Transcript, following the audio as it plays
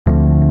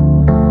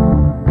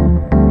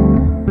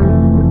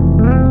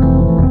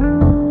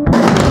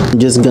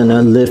just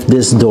gonna lift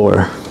this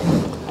door.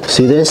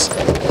 See this?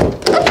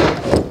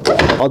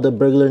 All the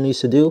burglar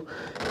needs to do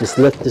is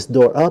lift this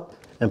door up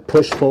and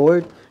push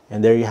forward,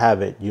 and there you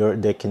have it.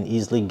 They can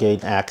easily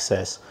gain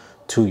access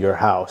to your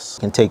house.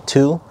 You can take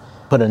two,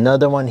 put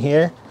another one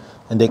here,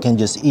 and they can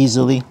just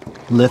easily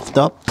lift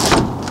up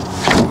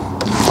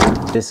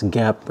this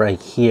gap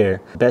right here.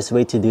 Best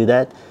way to do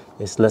that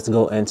is, let's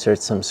go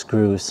insert some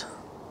screws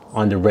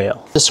on the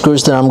rail. The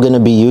screws that I'm going to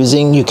be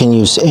using, you can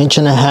use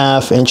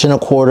 1.5 inches,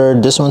 1.25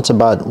 inches. This one's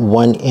about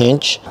 1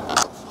 inch.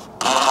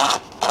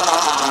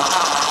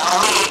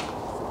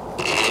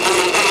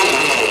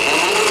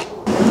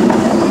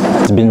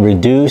 It's been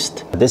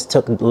reduced. This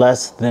took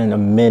less than a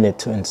minute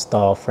to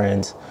install,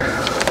 friends.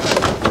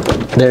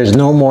 There's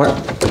no more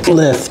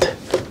lift.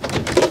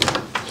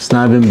 It's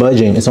not even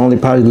budging. It's only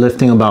probably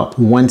lifting about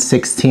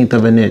 1/16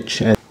 of an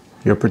inch, and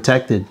you're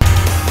protected.